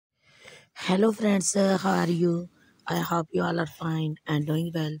Hello friends, how are you? I hope you all are fine and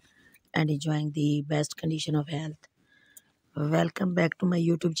doing well and enjoying the best condition of health. Welcome back to my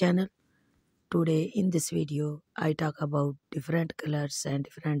YouTube channel. Today in this video, I talk about different colors and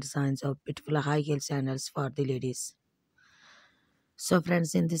different designs of beautiful high heel sandals for the ladies. So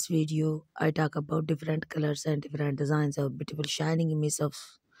friends, in this video, I talk about different colors and different designs of beautiful shining image of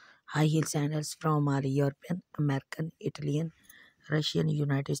high heel sandals from all European, American, Italian, Russian,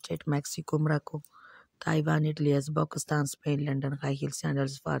 United States, Mexico, Morocco, Taiwan, Italy, Pakistan, Spain, London, high heel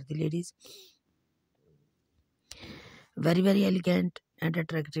sandals for the ladies. Very elegant and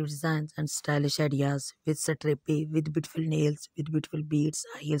attractive designs and stylish ideas with strappy, with beautiful nails, with beautiful beads,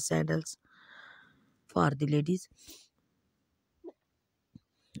 high heel sandals for the ladies.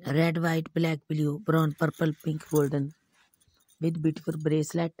 Red, white, black, blue, brown, purple, pink, golden. With beautiful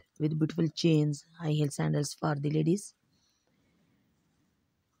bracelet, with beautiful chains, high heel sandals for the ladies.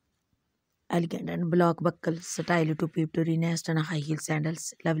 Elegant and block buckle, style to peep to nest and high heel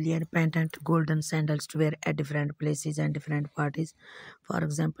sandals, lovely and pendant golden sandals to wear at different places and different parties. For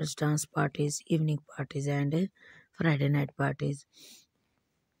example, dance parties, evening parties, and Friday night parties.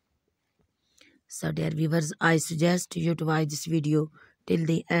 So, dear viewers, I suggest you to watch this video till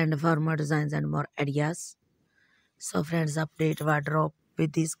the end for more designs and more ideas. So, friends, update wardrobe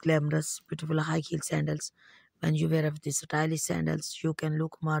with these glamorous, beautiful high heel sandals. When you wear of these stylish sandals, you can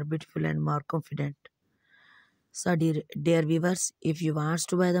look more beautiful and more confident. So, dear viewers, if you want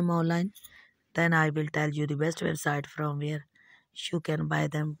to buy them online, then I will tell you the best website from where you can buy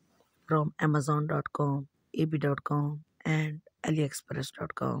them from Amazon.com, eBay.com, and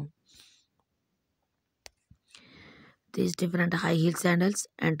AliExpress.com. These different high heel sandals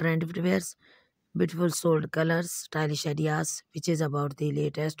and trendy wears, beautiful sold colors, stylish ideas, which is about the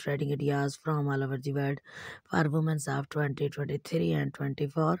latest trending ideas from all over the world for women of 2023 and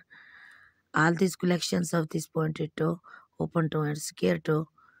 24. All these collections of this pointed toe, open toe, and square toe,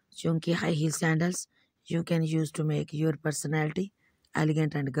 chunky high heel sandals you can use to make your personality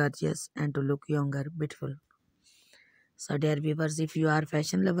elegant and gorgeous and to look younger, beautiful. So, dear viewers, if you are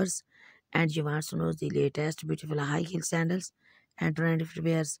fashion lovers and you want to know the latest beautiful high heel sandals and trendy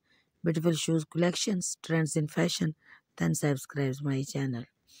wears, beautiful shoes collections, trends in fashion, then subscribe my channel.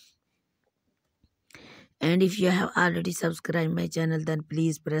 And if you have already subscribed my channel, then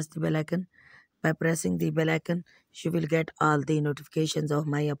please press the bell icon. By pressing the bell icon, you will get all the notifications of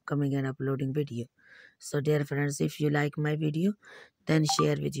my upcoming and uploading video. So dear friends, if you like my video, then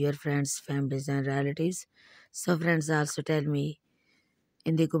share with your friends, families and relatives. So friends, also tell me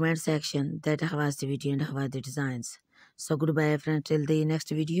in the comment section that how was the video and how are the designs. So goodbye friends till the next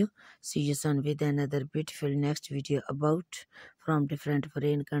video. See you soon with another beautiful next video about from different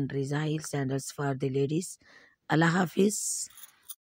foreign countries high heel sandals for the ladies. Allah Hafiz.